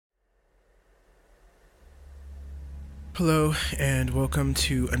Hello, and welcome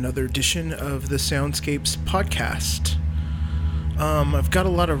to another edition of the Soundscapes Podcast. I've got a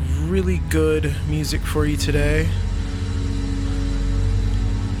lot of really good music for you today.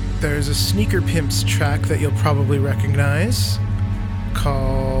 There's a Sneaker Pimps track that you'll probably recognize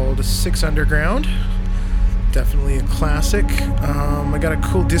called 6 Underground. Definitely a classic. I got a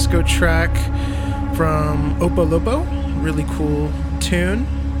cool disco track from Opolopo. Really cool tune.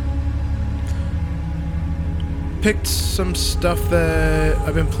 Picked some stuff that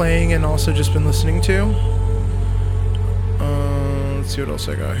I've been playing and also just been listening to. Let's see what else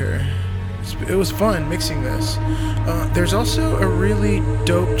I got here. It was fun mixing this. There's also a really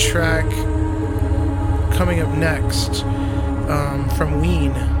dope track coming up next from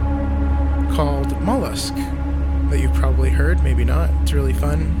Ween called Mollusk that you've probably heard, maybe not. It's really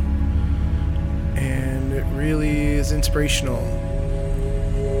fun and it really is inspirational.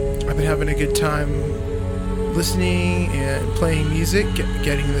 I've been having a good time listening and playing music,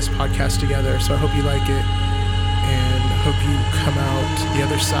 getting this podcast together, so I hope you like it and hope you come out the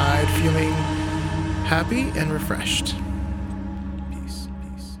other side feeling happy and refreshed. Peace,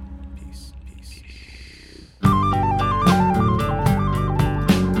 peace, peace, peace.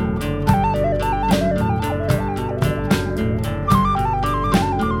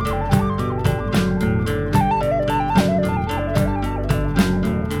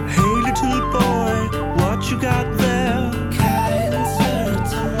 Hey little boy, what you got there?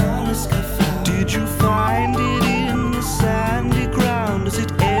 Did you find it in the sandy ground? Does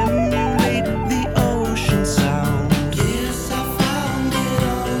it emulate the ocean sound? Yes, I found it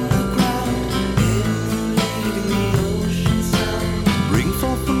on the ground, emulating the ocean sound. Bring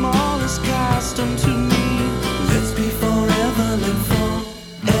forth the mollusk, cast unto me. Let's be forever, let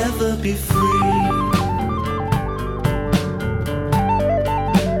forever be free.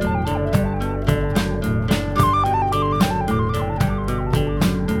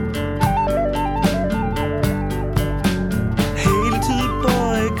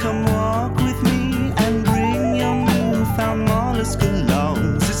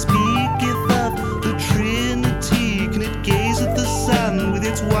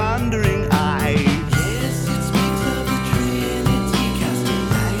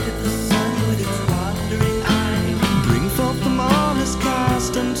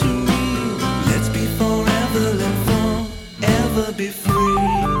 Be free.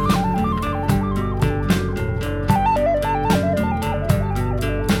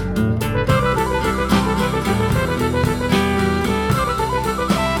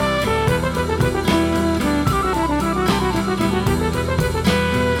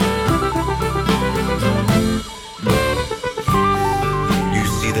 You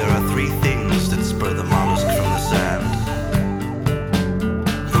see, there are three things that spur the mollusk from the sand: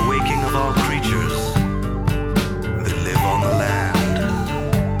 the waking of all creatures that live on the land,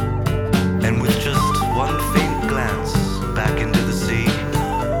 and with just one faint glance back into the sea,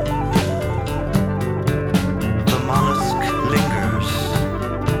 the mollusk lingers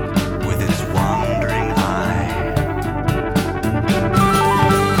with its wandering eye.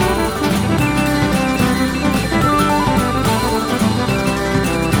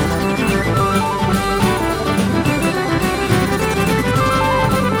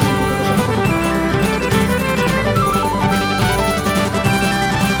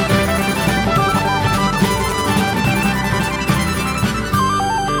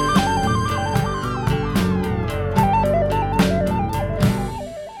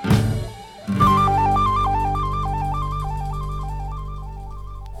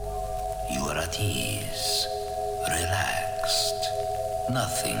 You are at ease, relaxed.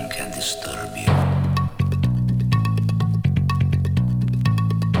 Nothing can disturb you.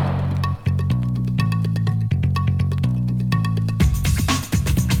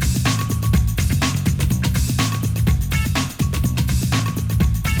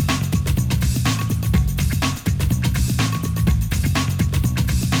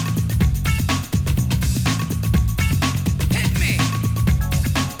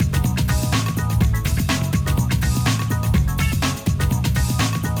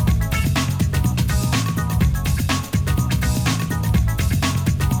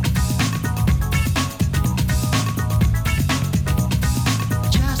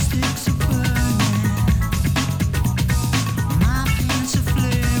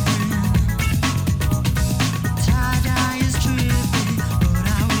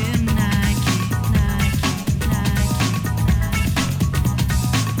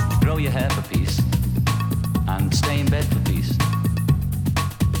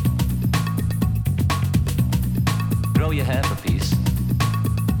 grow your hair for peace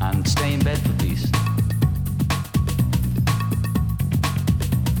and stay in bed for peace.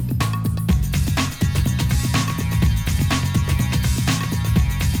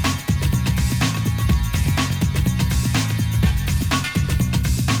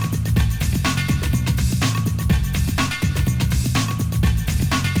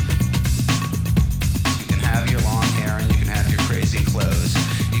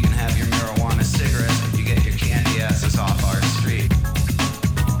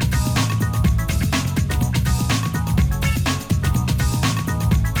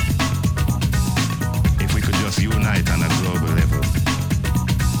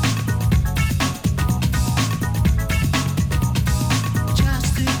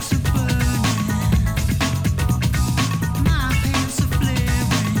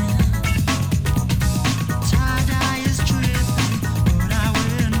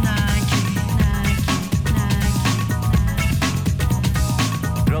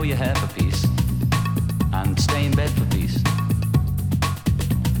 Grow your hair for peace and stay in bed for peace.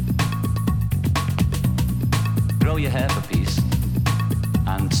 Grow your hair for peace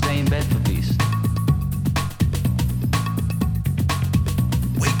and stay in bed for peace.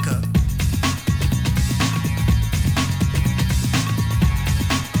 Wake up.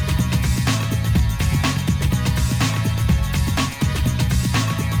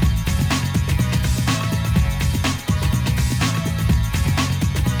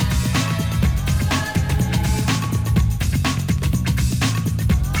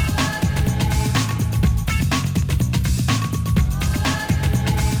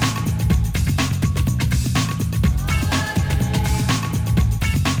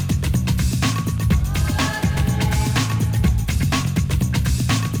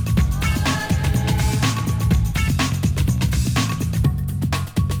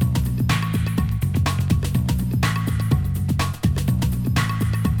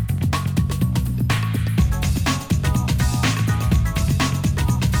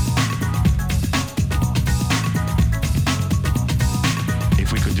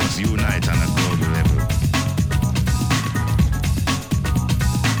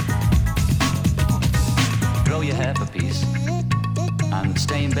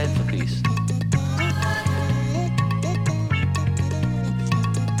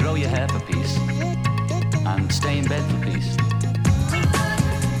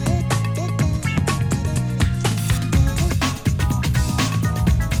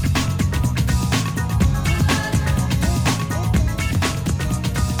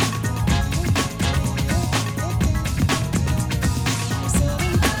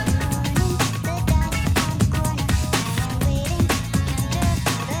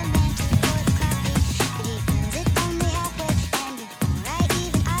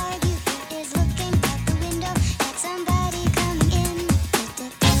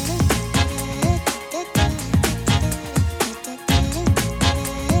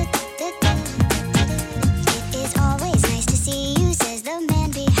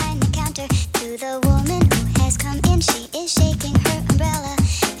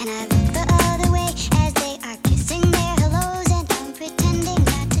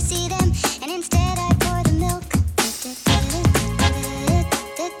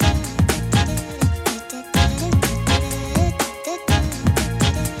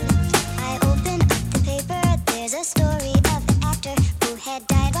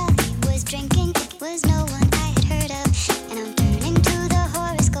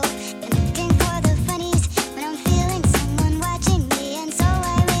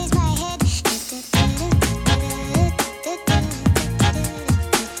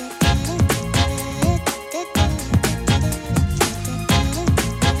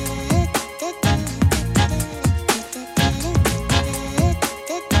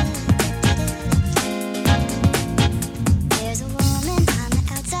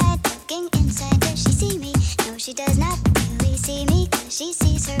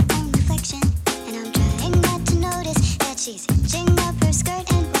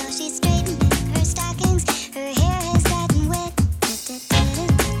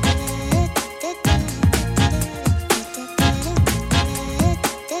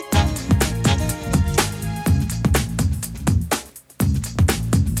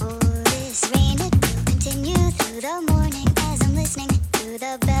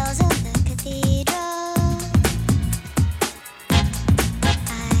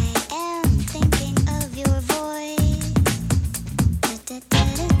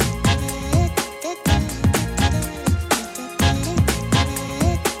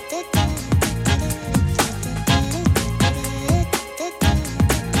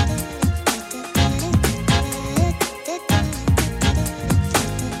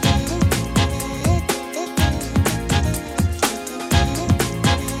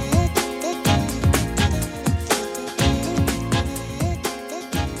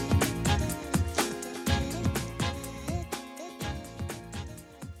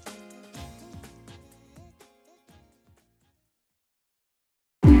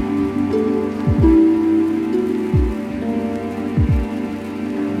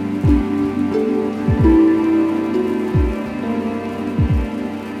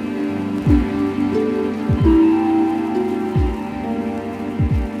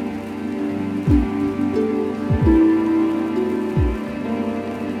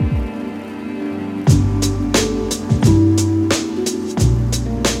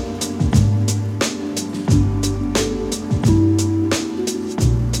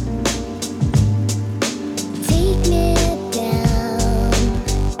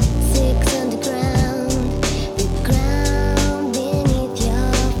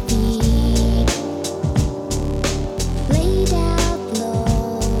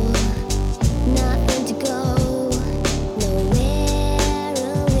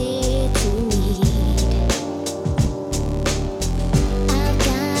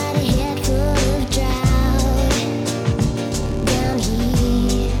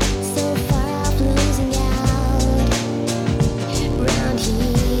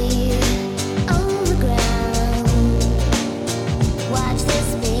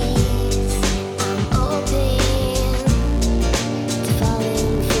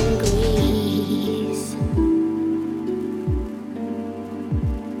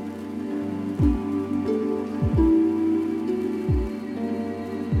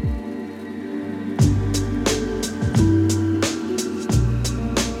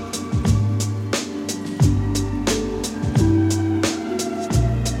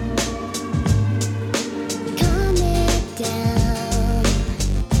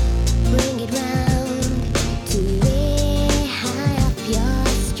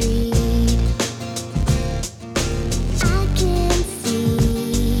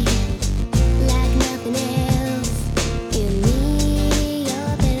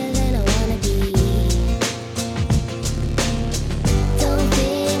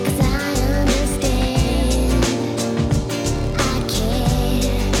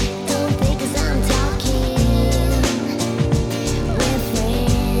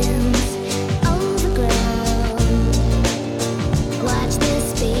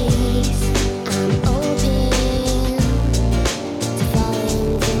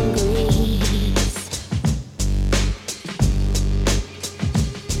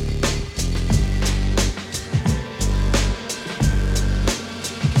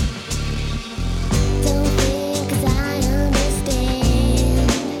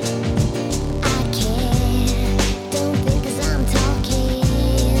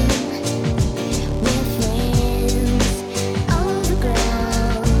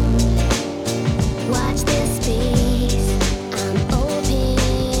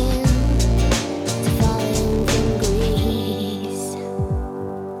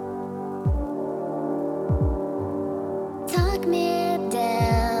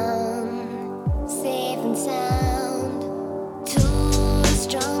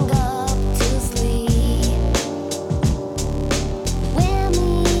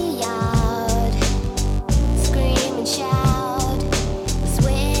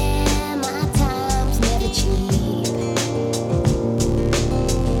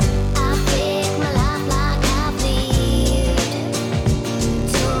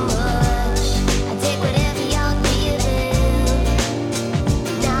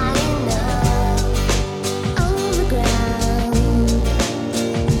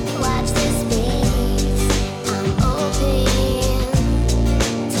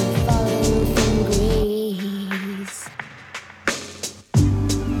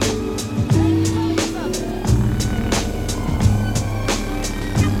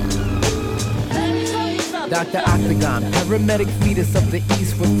 octagon. Paramedic fetus of the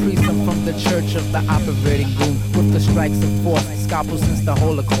east with priests. I'm from the church of the operating room with the strikes of force, scalpel since the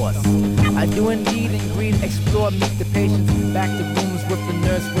Holocaust. I do indeed and greed, explore, meet the patients, back to rooms with the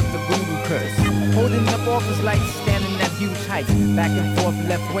nurse with the voodoo curse. Holding up office lights, standing at huge heights, back and forth,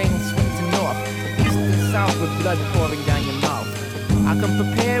 left wing, swing to north, east and south with blood pouring down your mouth. I come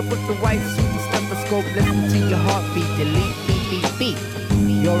prepared with the white suit and stethoscope, listen to your heartbeat, delete, beat, beat, beat.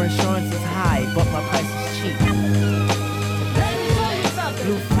 Your insurance is high, but my price is cheap.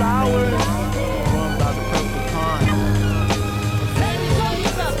 Blue flowers, growing by the purple pond.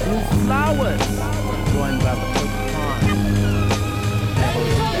 Blue flowers, growing by the purple pond.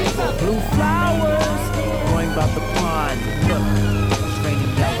 Blue flowers, growing by the pond. Look, it's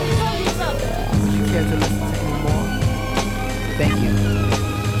raining yellow. Would you care to listen to any more? Thank you.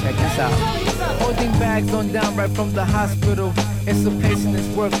 Check this out. Holding bags on down right from the hospital. It's a patient's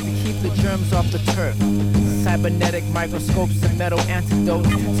work to keep the germs off the turf. Cybernetic microscopes and metal antidotes.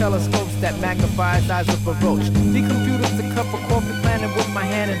 Telescopes that magnifies eyes of a roach. The computers to cup a coffee planet with my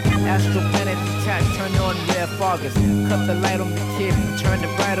hand and astral planet detached. Turn on rare foggers. Cut the light on the kid and turn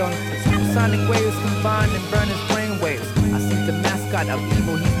it bright on. Supersonic waves combined and burn his brain waves. I see the mascot of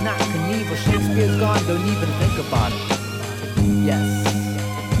evil. He's not Knievel. Shakespeare's gone. Don't even think about it. Yes,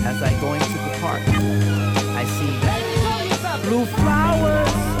 as I go into the park, I see blue flowers,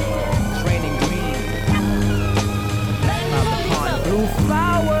 it's raining green. By the pond, blue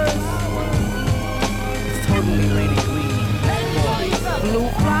flowers, it's totally raining green. Blue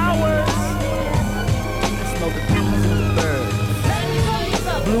flowers, I smell the bees and the birds.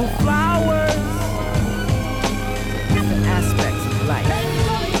 Blue flowers, different aspects of life.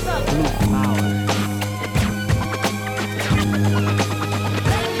 Blue flowers.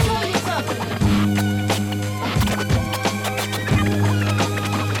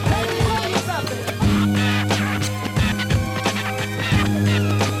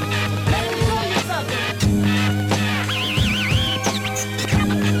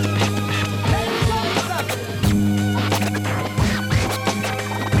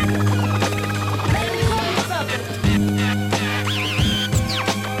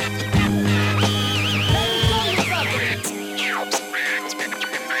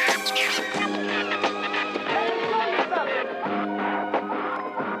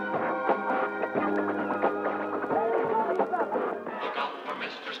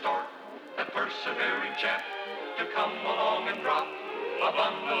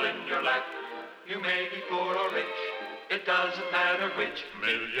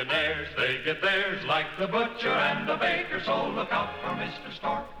 The butcher and the baker, so look out for Mr.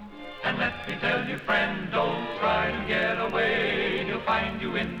 Stork. And let me tell you, friend, don't try to get away. He'll find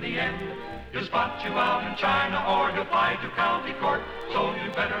you in the end. He'll spot you out in China or he'll fly to county court. So you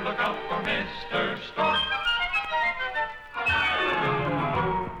better look out for Mr. Stork.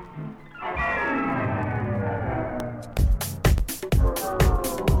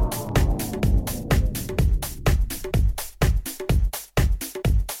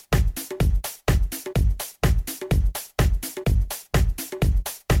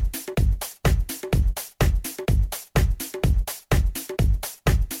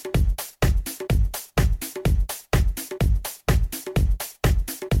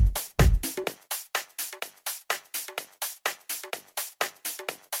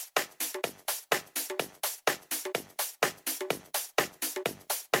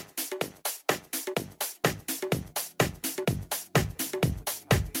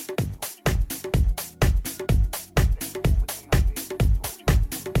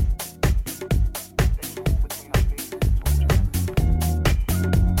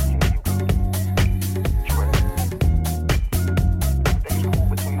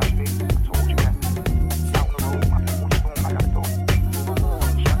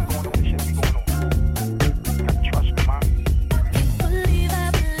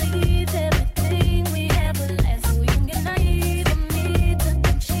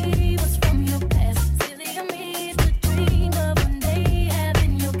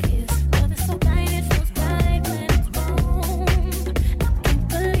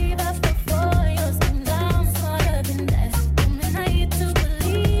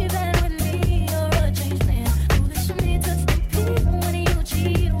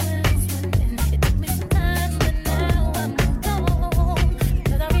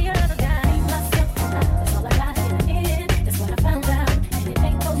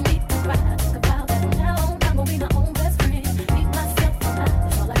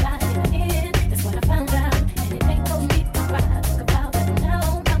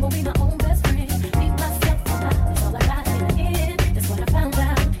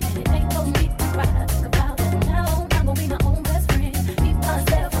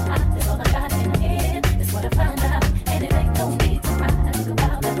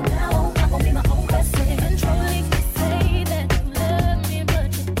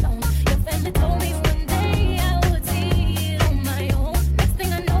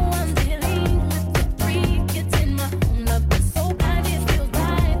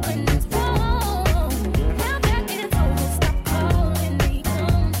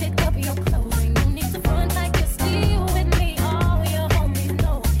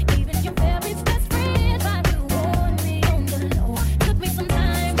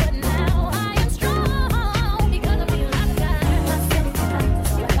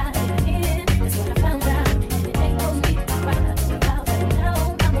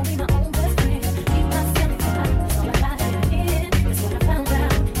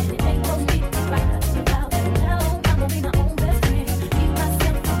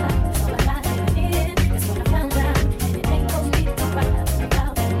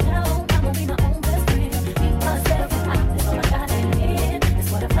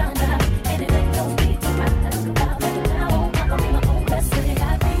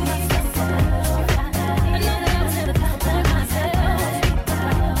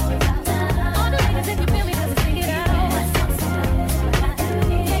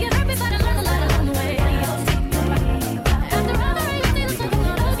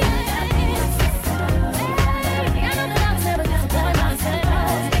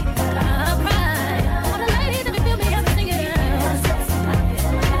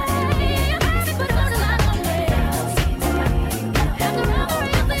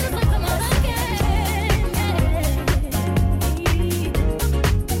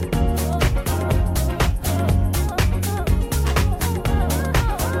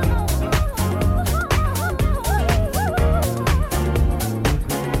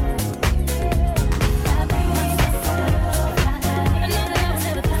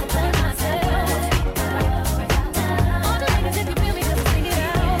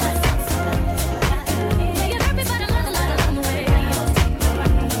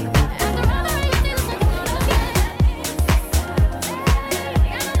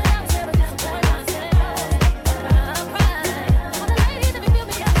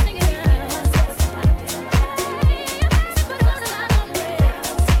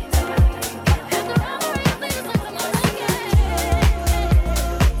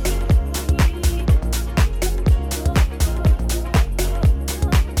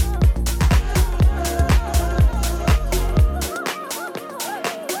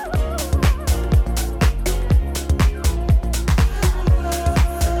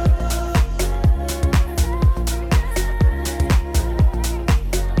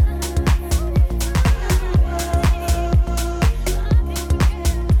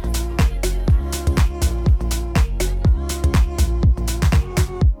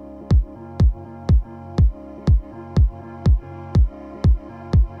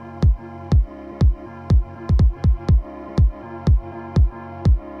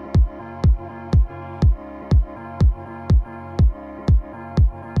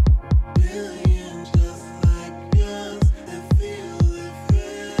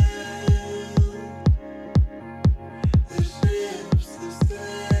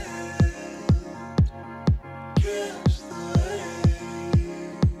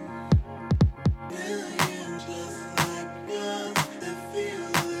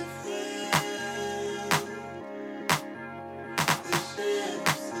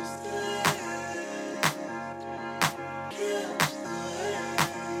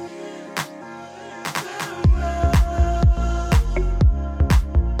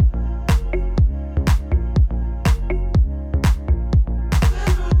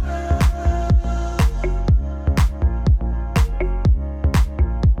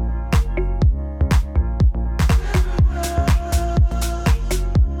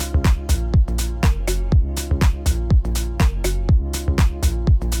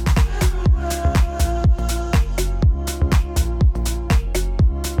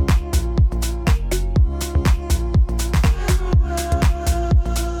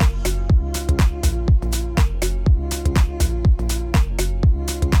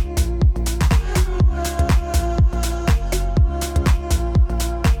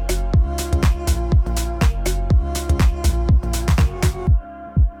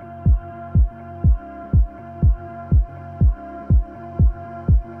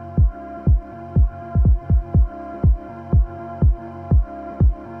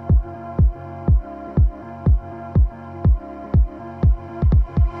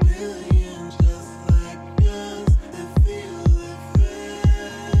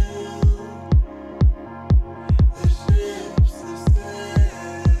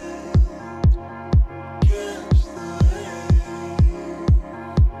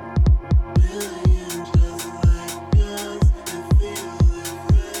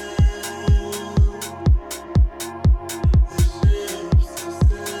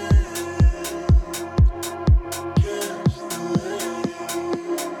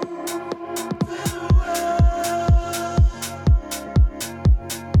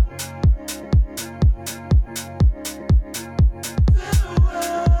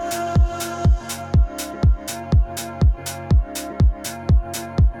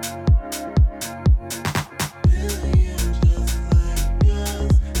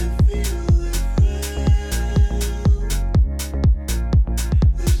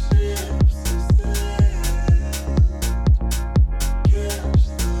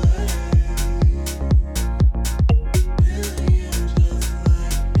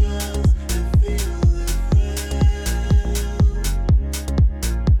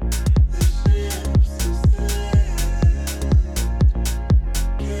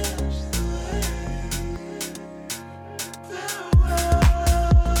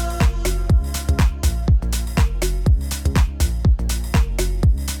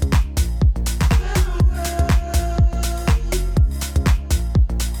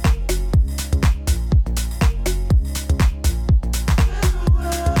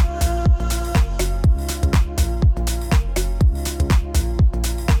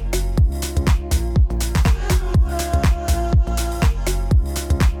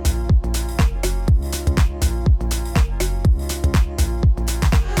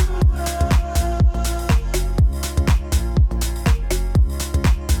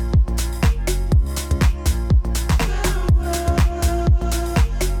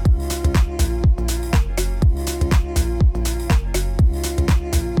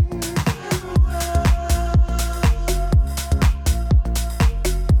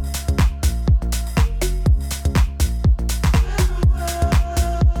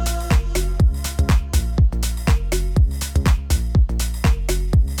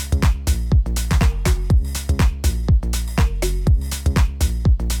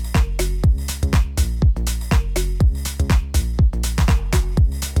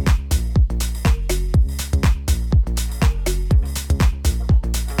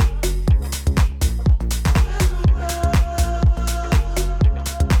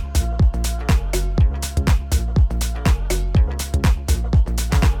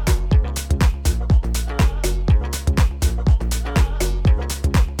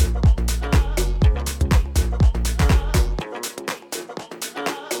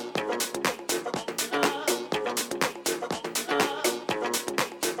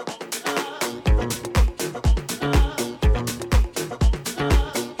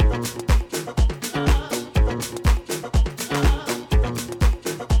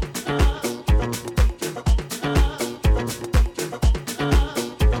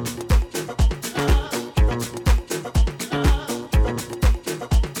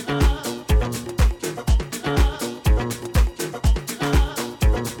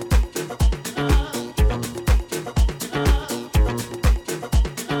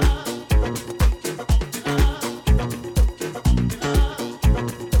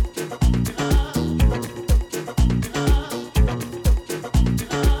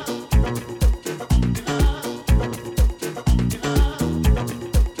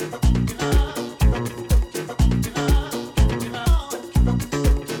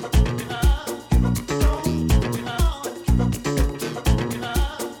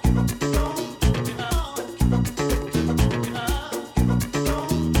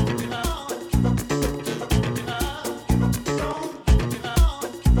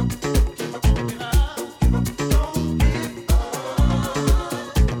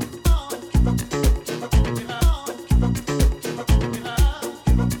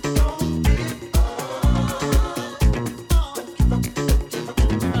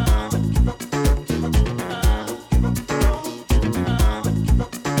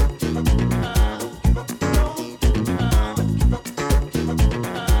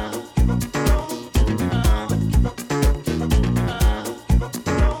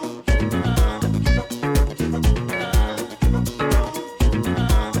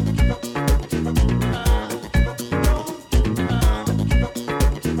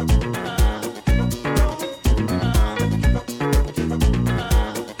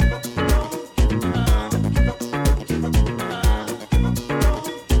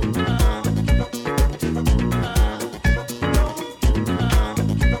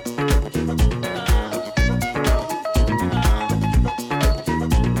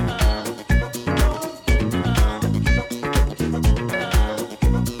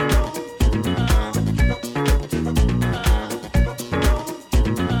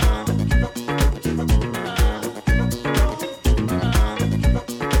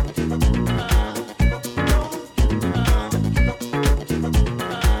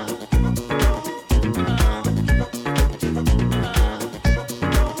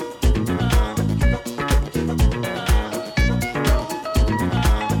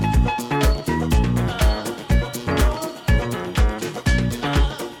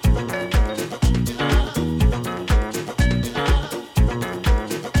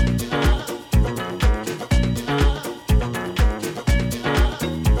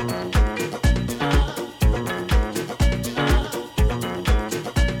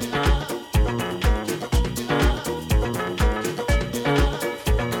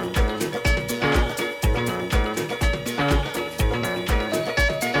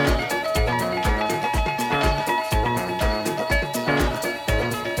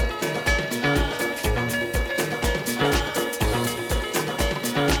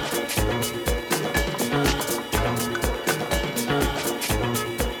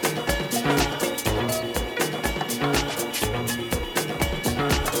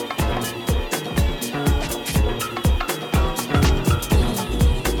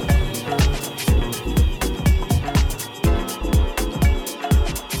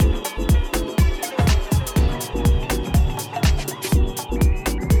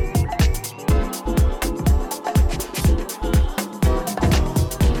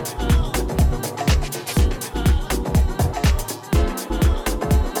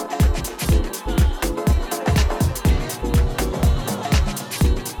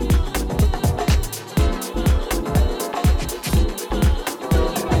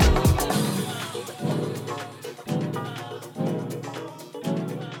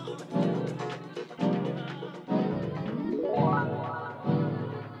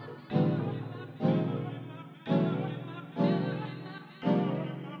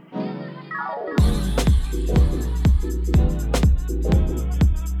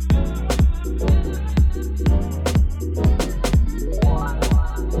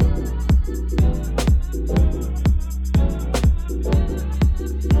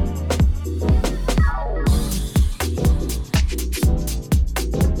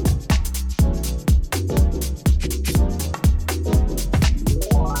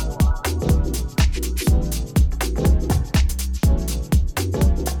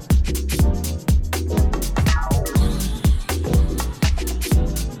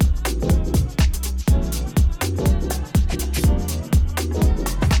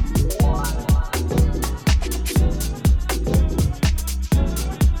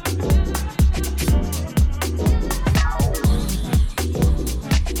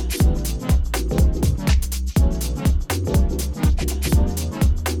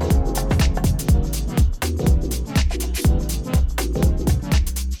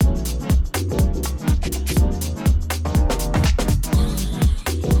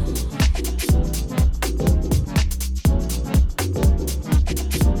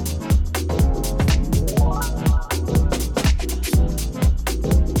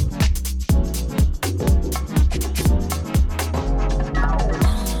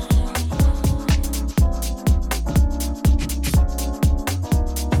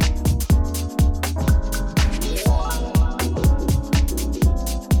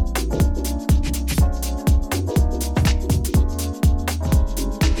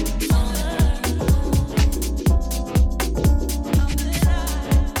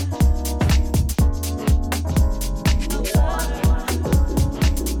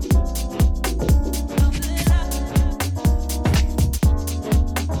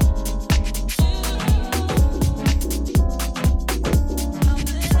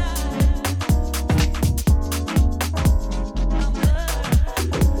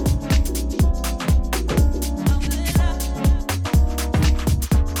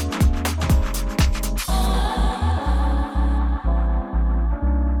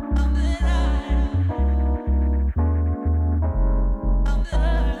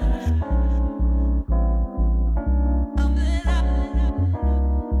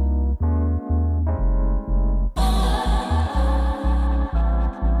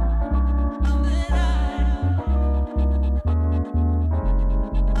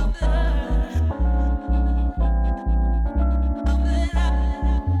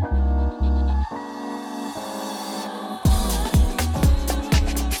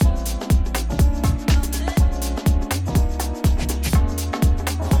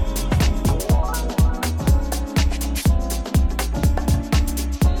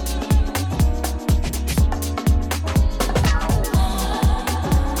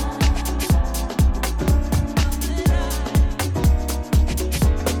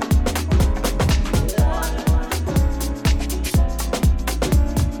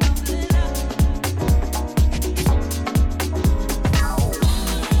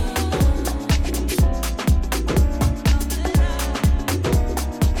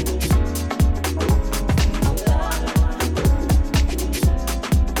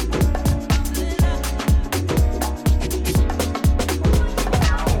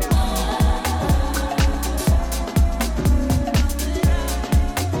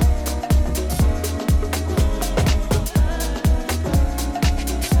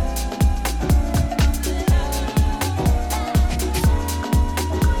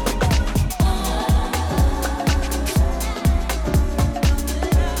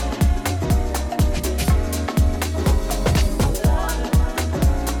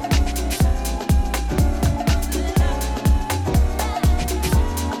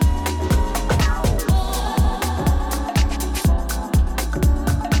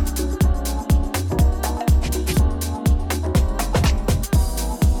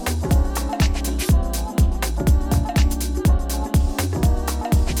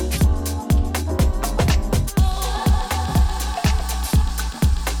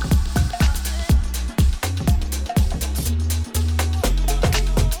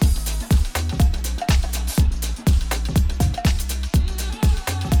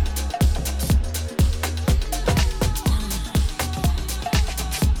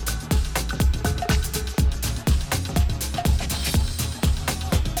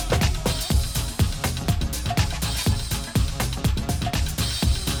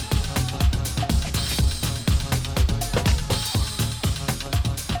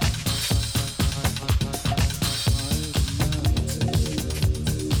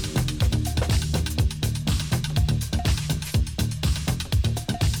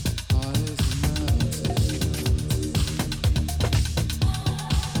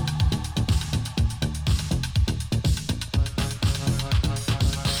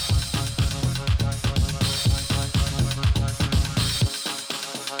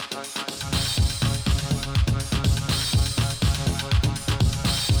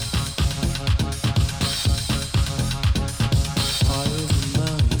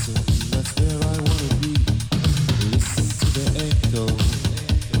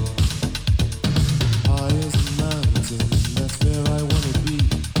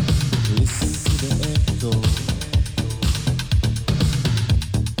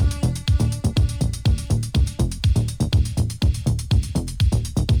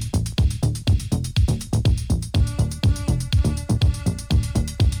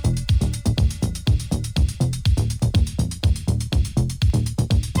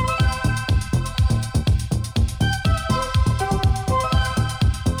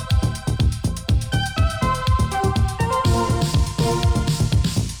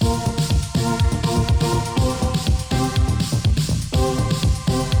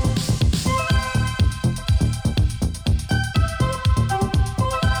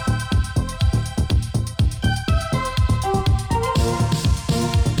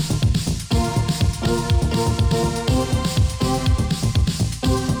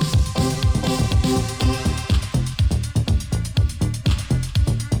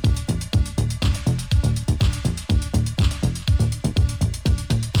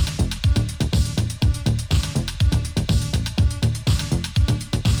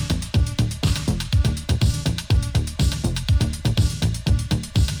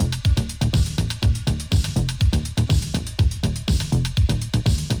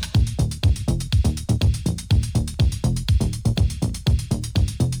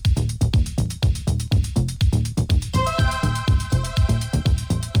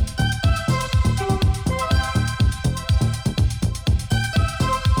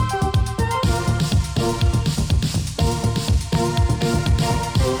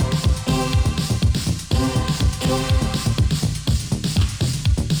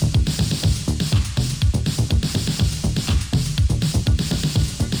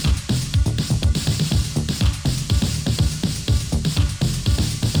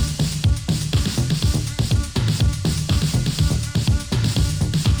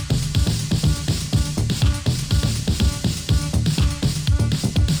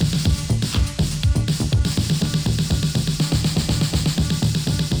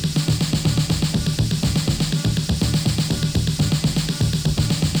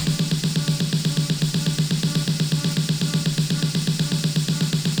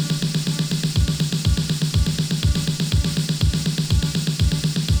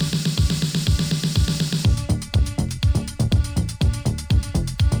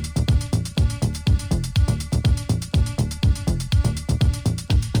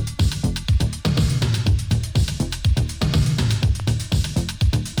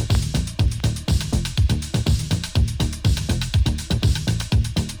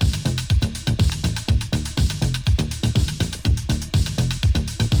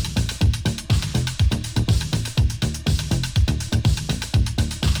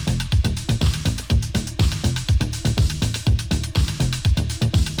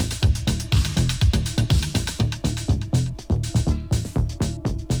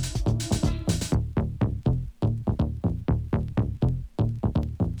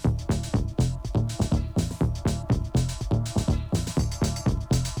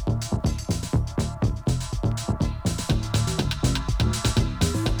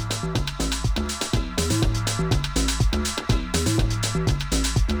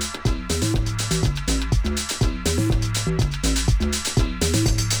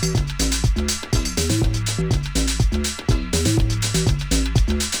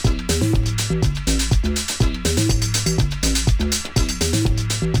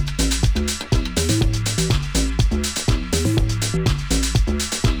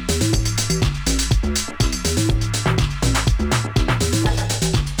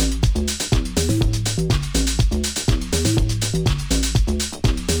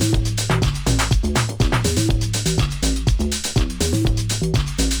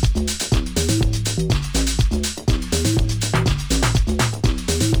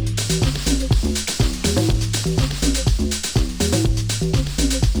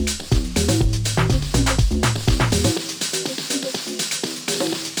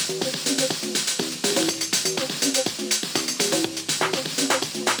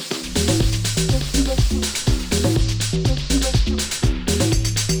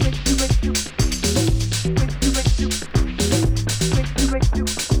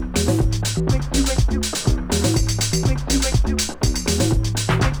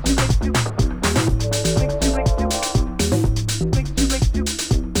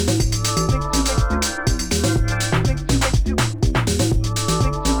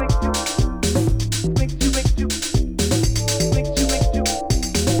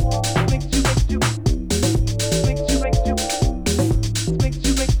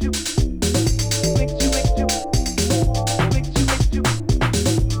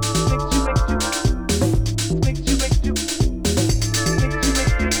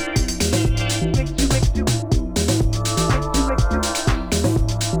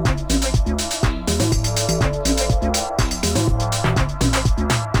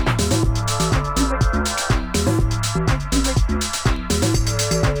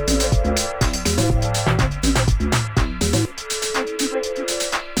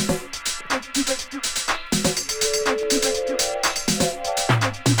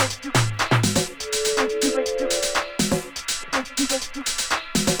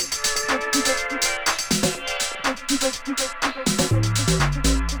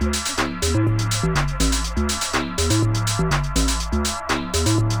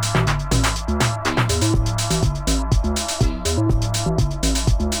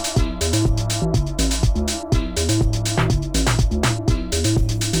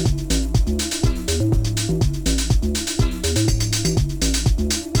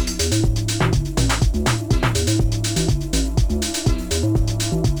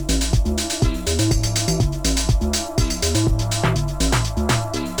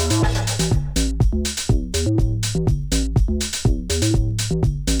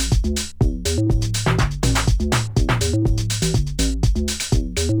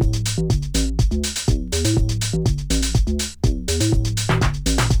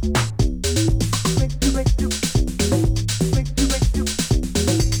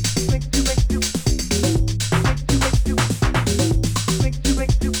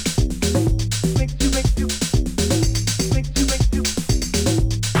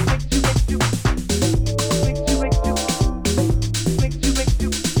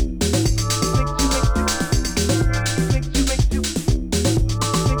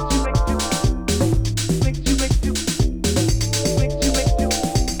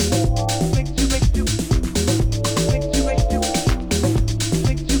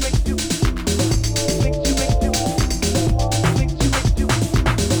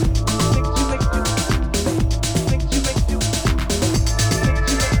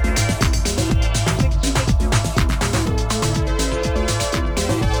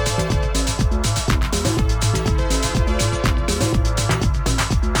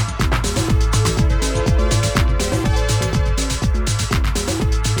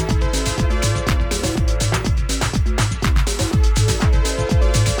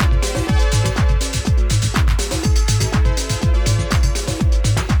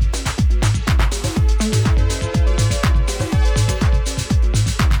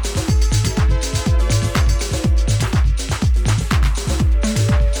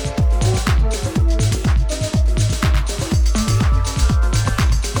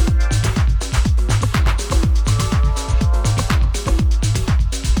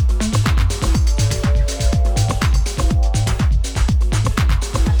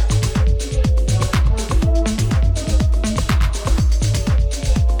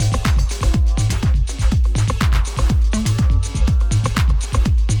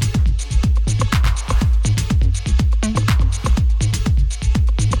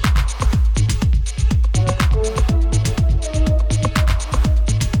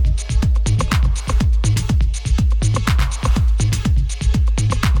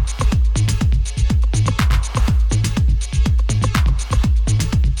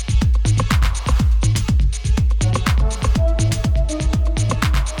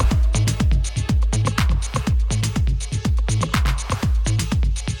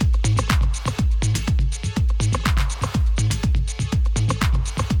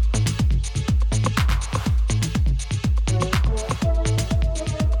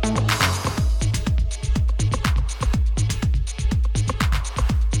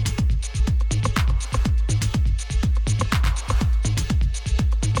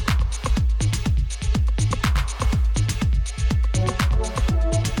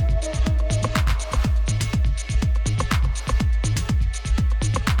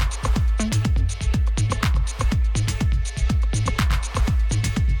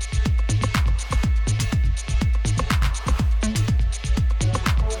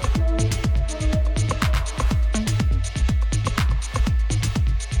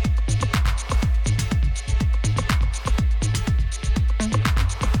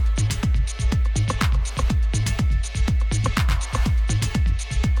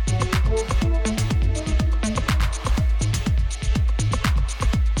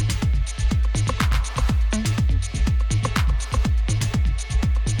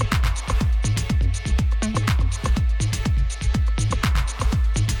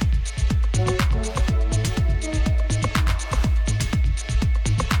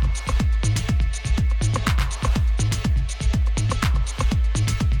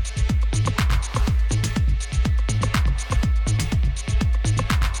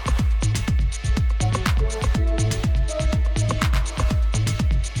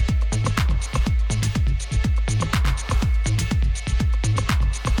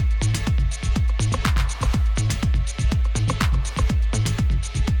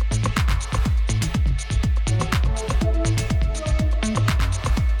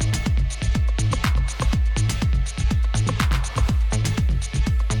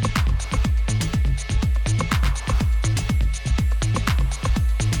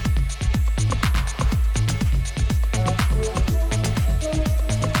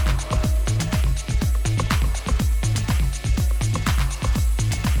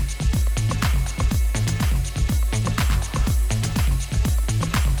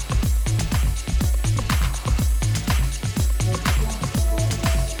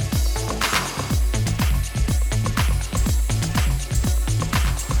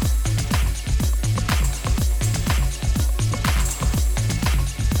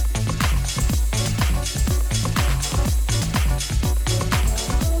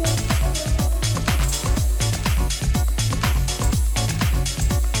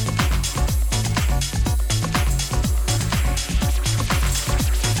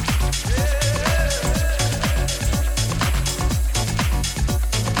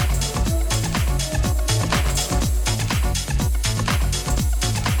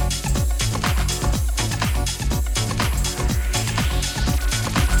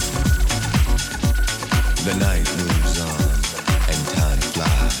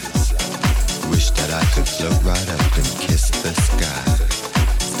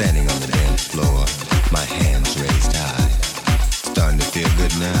 Standing on the dance floor, my hands raised high. Starting to feel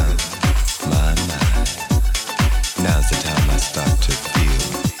good now, my. Now's the time I start to feel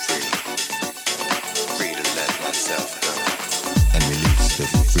free to let myself go and release the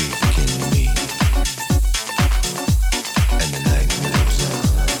freak in me. And the night moves on.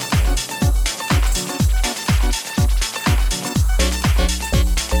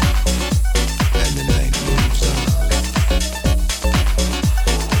 And the night moves on.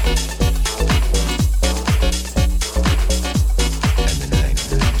 And the night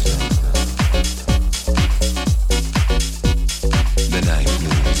moves on. The night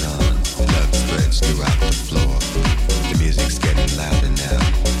moves on. Love spreads throughout the floor. The music's getting louder now.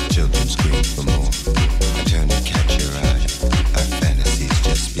 Children scream for more. I turn to catch your eye. Our fantasy's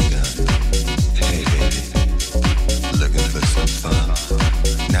just begun. Hey baby, looking for some fun.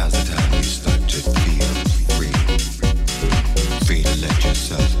 Now's the time you start to feel free. Free to let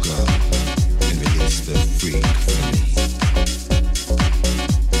yourself go and release the freak from me.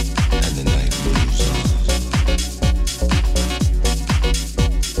 And the night moves on.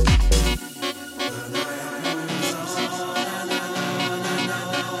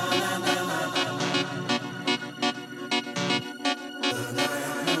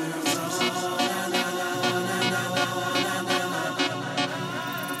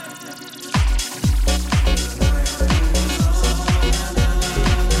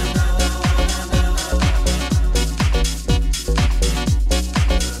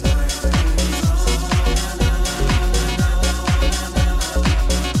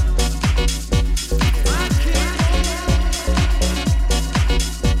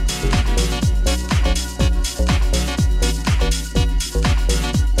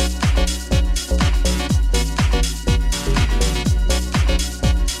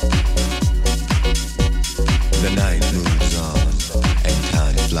 The night moves on and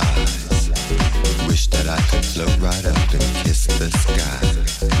time flies. Wish that I could float right up and kiss the sky.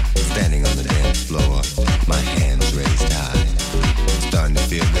 Standing on the dance floor, my hands raised high. Starting to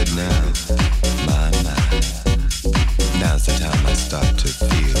feel good now, my. Now's the time I start to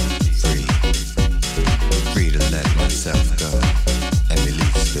feel free. Free to let myself go and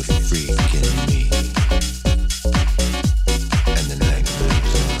release the freak in me. And the night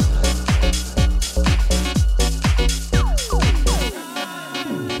moves on.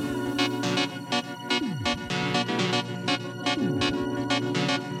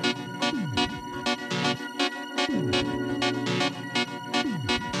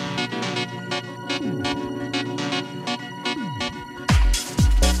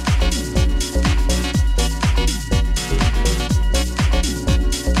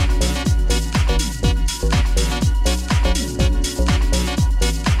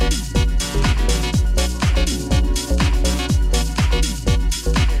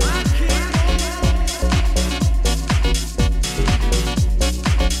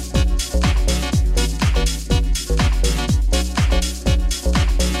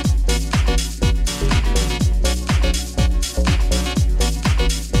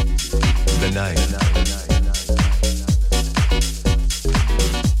 The night.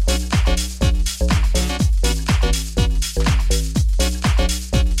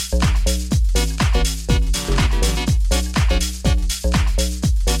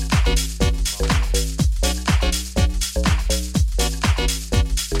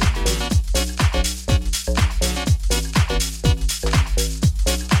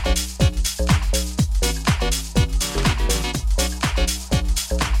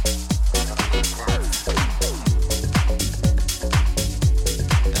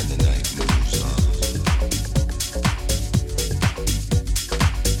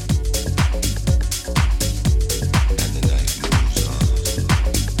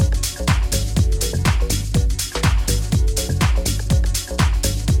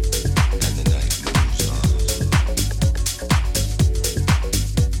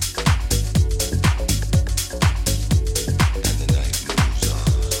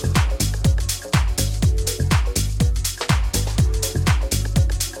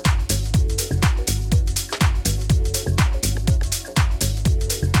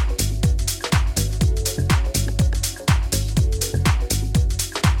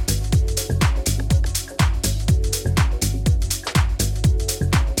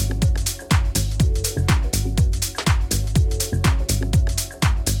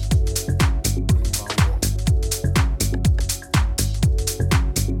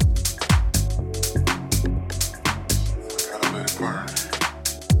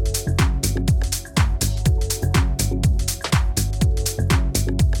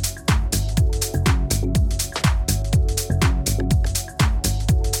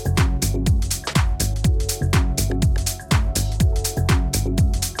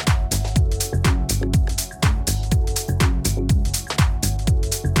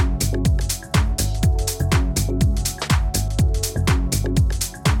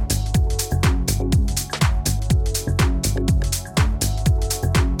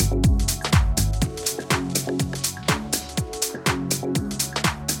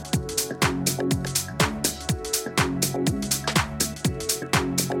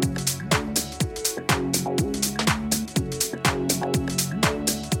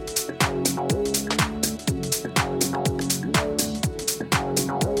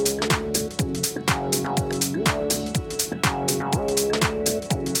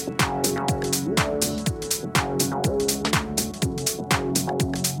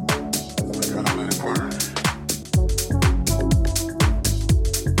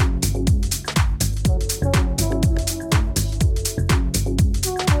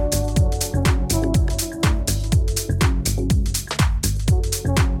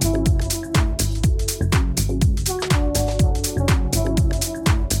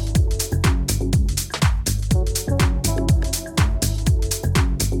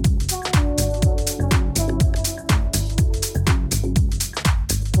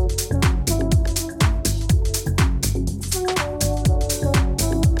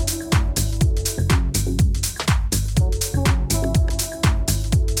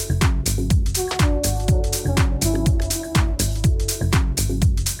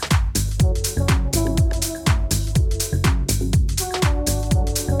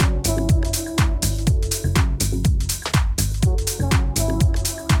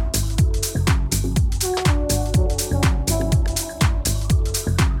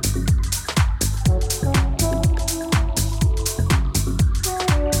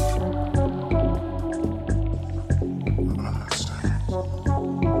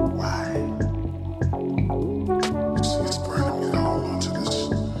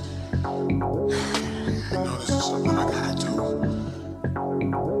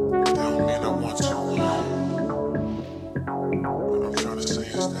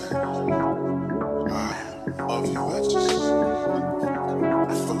 that I love you.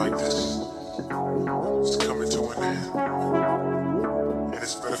 I feel like this is coming to an end. And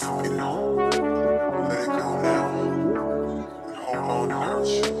it's better for me to let it go now and hold on and hurt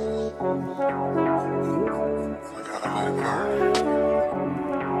you. I gotta let it burn.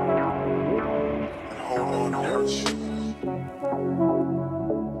 And hold on and hurt you.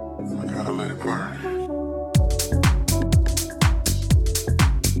 I gotta let it burn.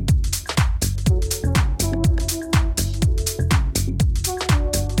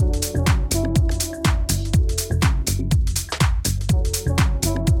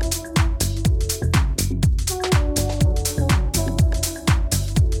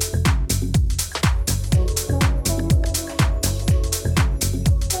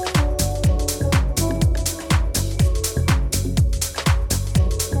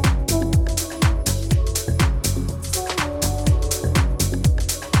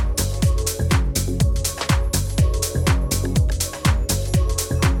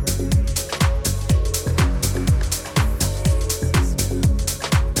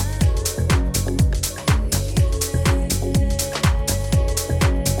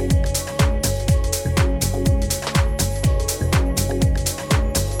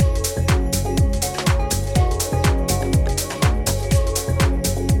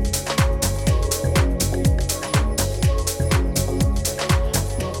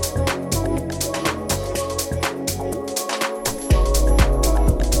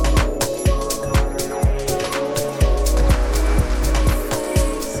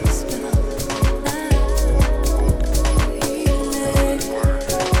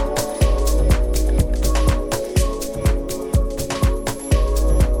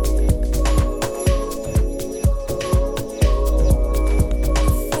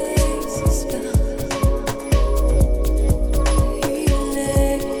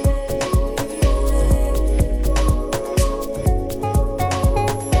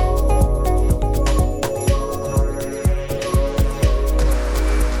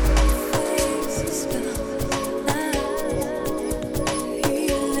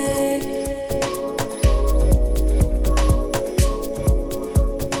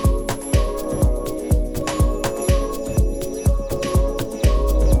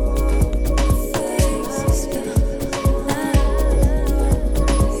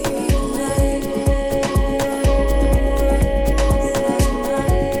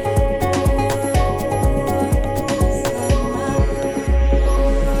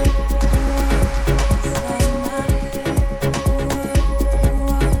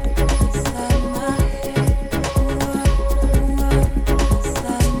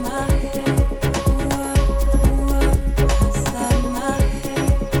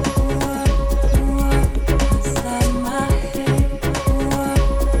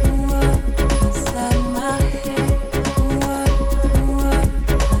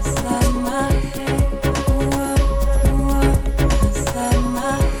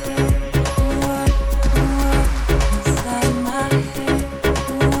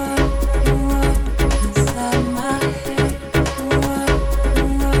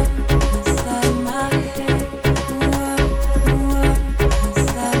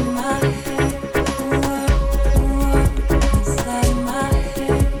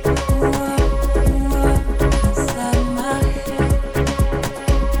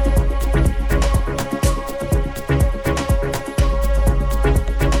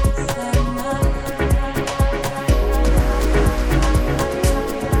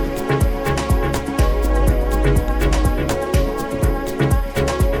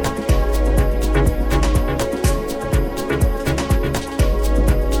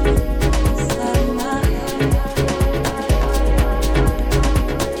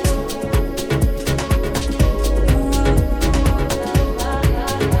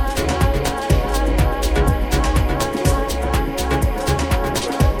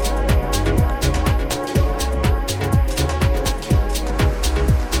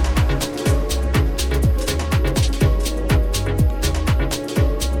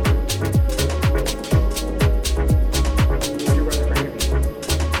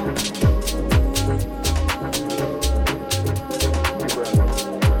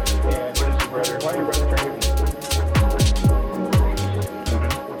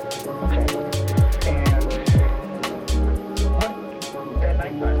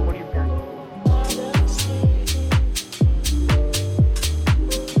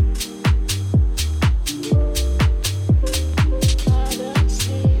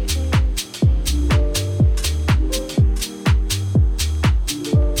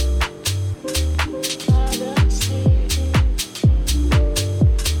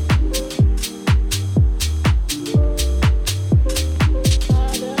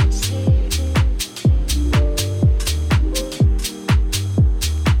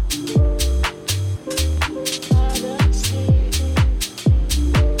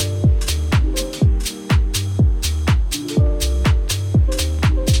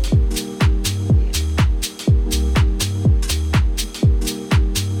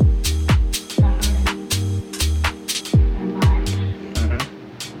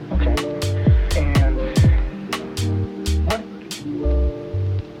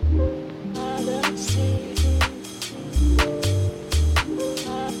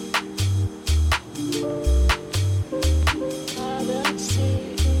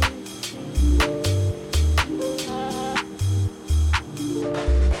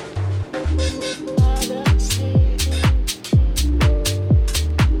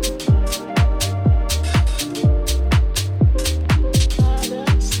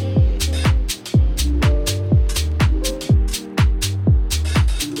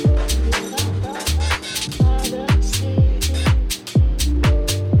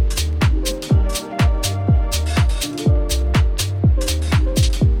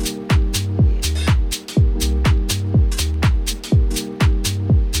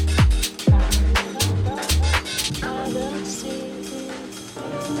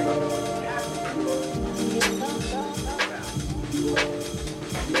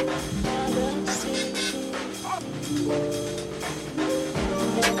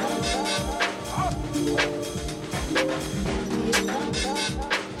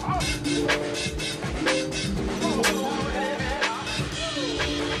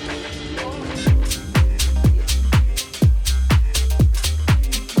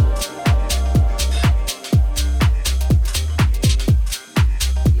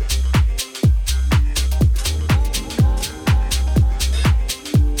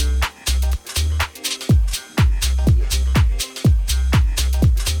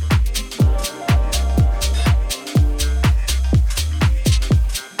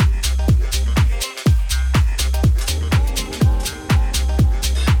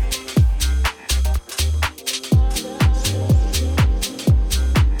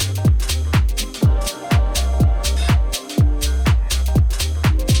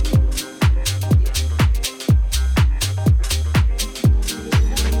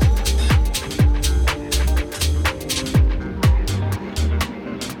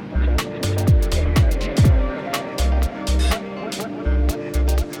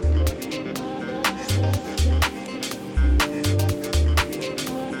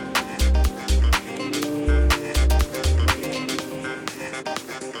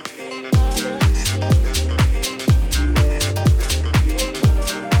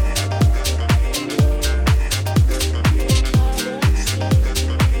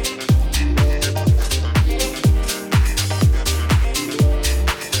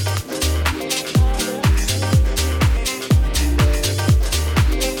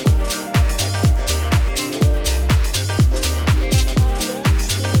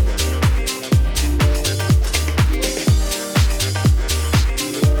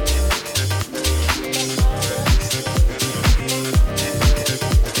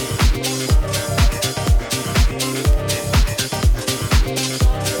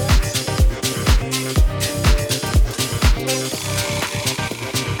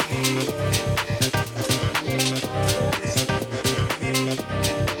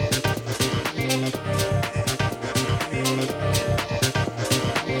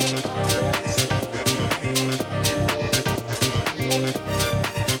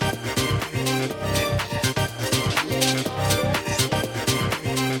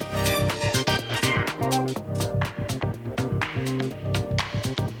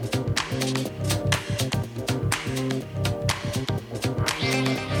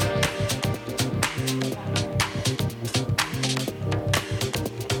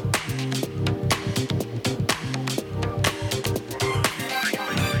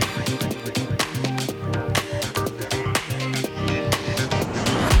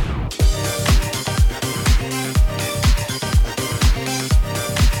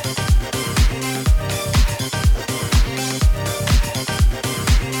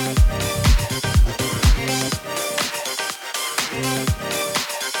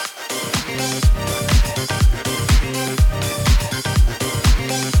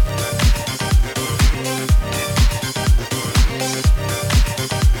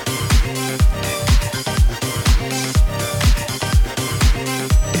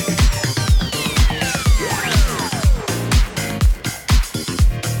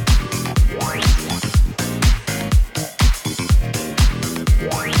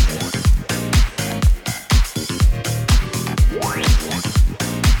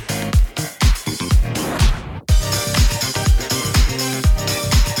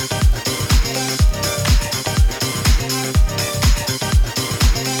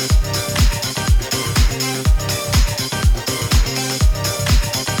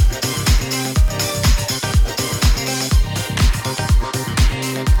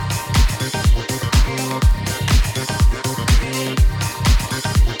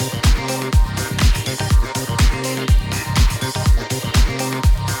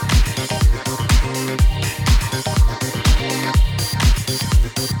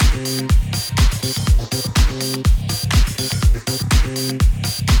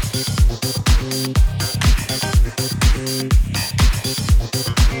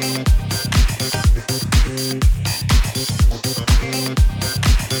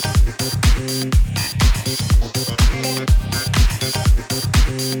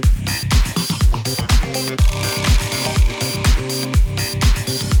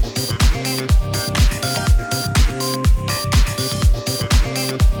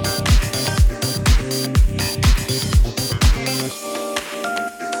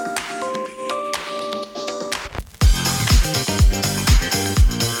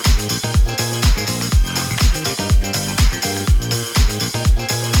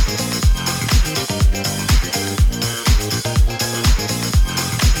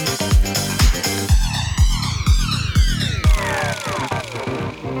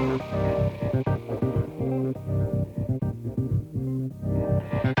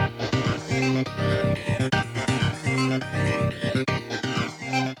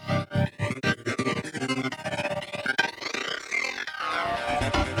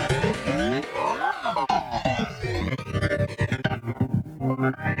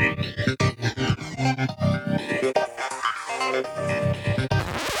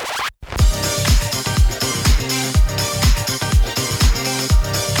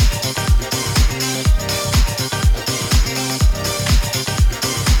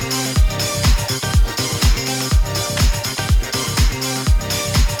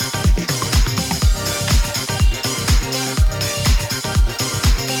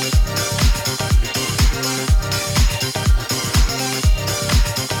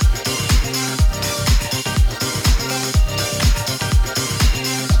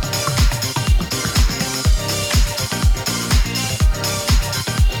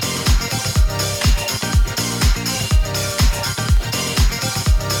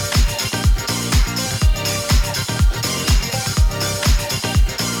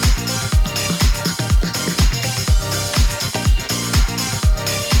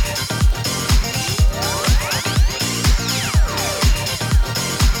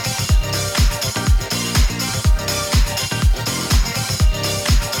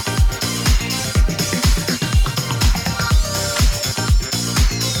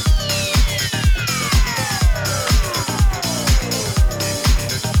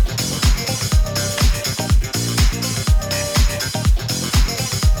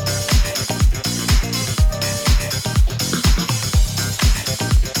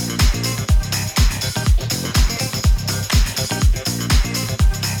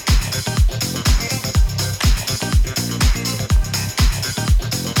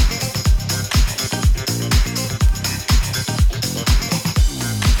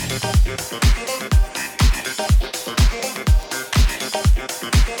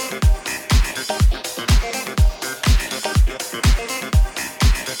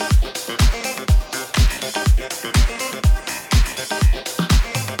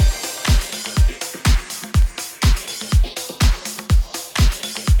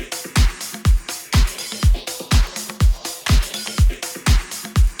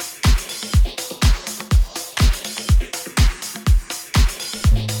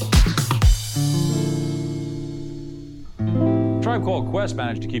 Tribe Called Quest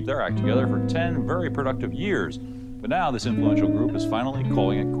managed to keep their act together for 10 very productive years. But now this influential group is finally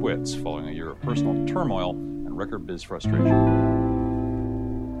calling it quits, following a year of personal turmoil and record biz frustration.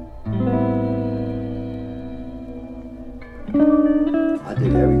 I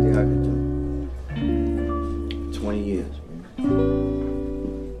did everything I could do. 20 years, man.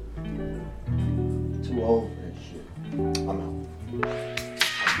 Too old for that shit. I'm out.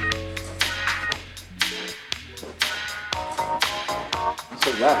 It's a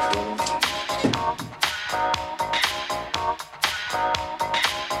wrap, man.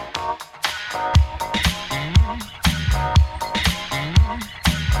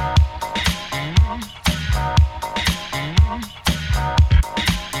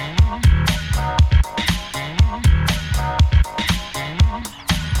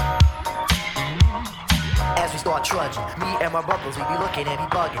 Trudging. Me and my brothers, we be looking and be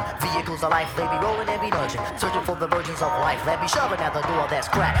bugging. Vehicles of life, they be rolling and be nudging. Searching for the virgins of life, let me shoving at the door that's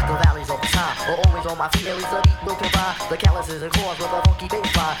cracked. The valleys of time are always on my feet, at least a beat will combine. The calluses and corns with a funky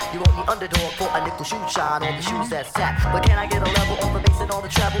bass line. You want the underdog for a nickel shoe shine on the shoes that's tapped. But can I get a level on the bass and on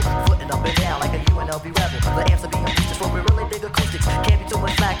the treble? Footing up and down like a UNLV rebel. The amps are being used just for really big acoustics. Can't be too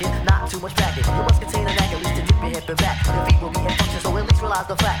much slacking, not too much backing. You must contain a knack at least to dip your hip and back. The feet will be in function, so at least realize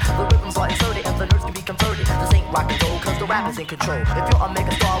the fact. The rhythms are inserted and the nerves can be converted. This ain't rock and roll, cause the rap is in control. If you're a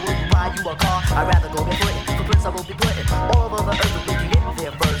mega star, will you buy you a car? I'd rather go get footing. For Prince I will be putting all over the earth, we can get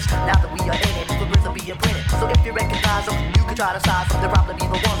there first. Now that we are in it, the Prince will be imprinted. So if you recognize them, you can try to size them. They'll probably be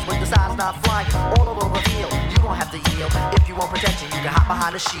the ones with the size not flying all over the field. You don't have to yield. If you want protection, you can hop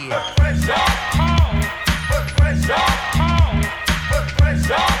behind the shield. Put pressure on, put pressure on, put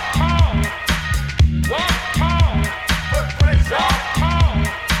pressure on. Walk on, put pressure on,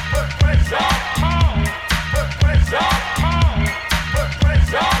 put pressure on, put pressure on, put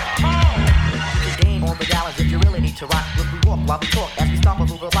pressure on. You can gain on the gallons if you really need to rock. Look, we walk while we talk as we stomp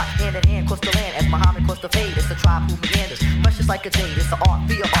through the block, hand in hand, cross the land as Muhammad crossed the fade. It's a tribe who meanders, precious like a jade. It's the art,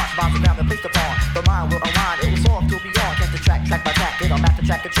 be a art, rhymes around and placed upon. The mind will unwind, it will soar to beyond. Catch the track, track by track, it'll map the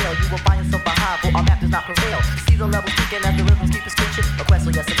track a trail. You will find yourself behind, for our map does not prevail. See the levels peaking as the rhythms keep us screeching. A quest,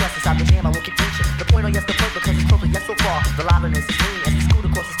 so yes, a quest inside the jam, I will keep reaching. The point, oh yes, the point, because it's closer, yes, so far. The liveliness is lean as we scoot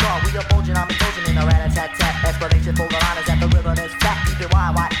across the star. We are bulging, I'm indulging in a rat-a-tat-tat. Explanation for the liners at the rhythm is fat. Deep and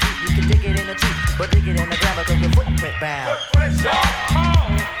wide, deep. You can dig it in the tree, but dig it in the grammar, cause your footprint bound. Put pressure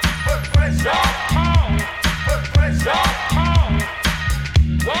on, put pressure on, put pressure on.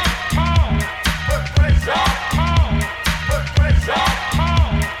 Walk on, put pressure on, put pressure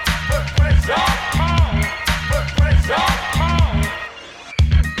on, put pressure on, put pressure on.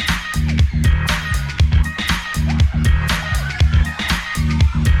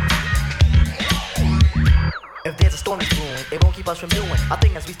 If there's a storm that's brewing, it won't keep us from doing our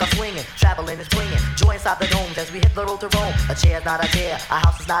thing as we start swinging. Traveling is bringing joy inside the domes as we hit the road to roam. A chair's not a chair, a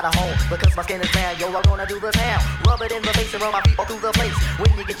house is not a home. Because my skin is brown, yo, I'm gonna do the town. Rub it in the bass and run my feet all through the place.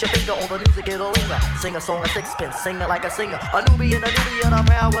 When you get your finger on the music, it'll linger. Sing a song of sixpence, sing it like a singer. A Nubian, I'm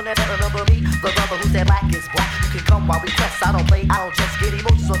proud when they never remember me. The brother who said black is black. You can come while we quest. I don't play, I don't just get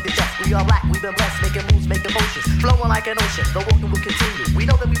emotions off your chest. We are black, we've been blessed, making moves, making motions. Flowing like an ocean, the walking will continue. We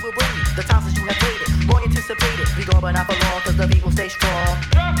know that we will bring you the times that you have waited, long anticipated. We go but not for long, cause the beat will stay strong.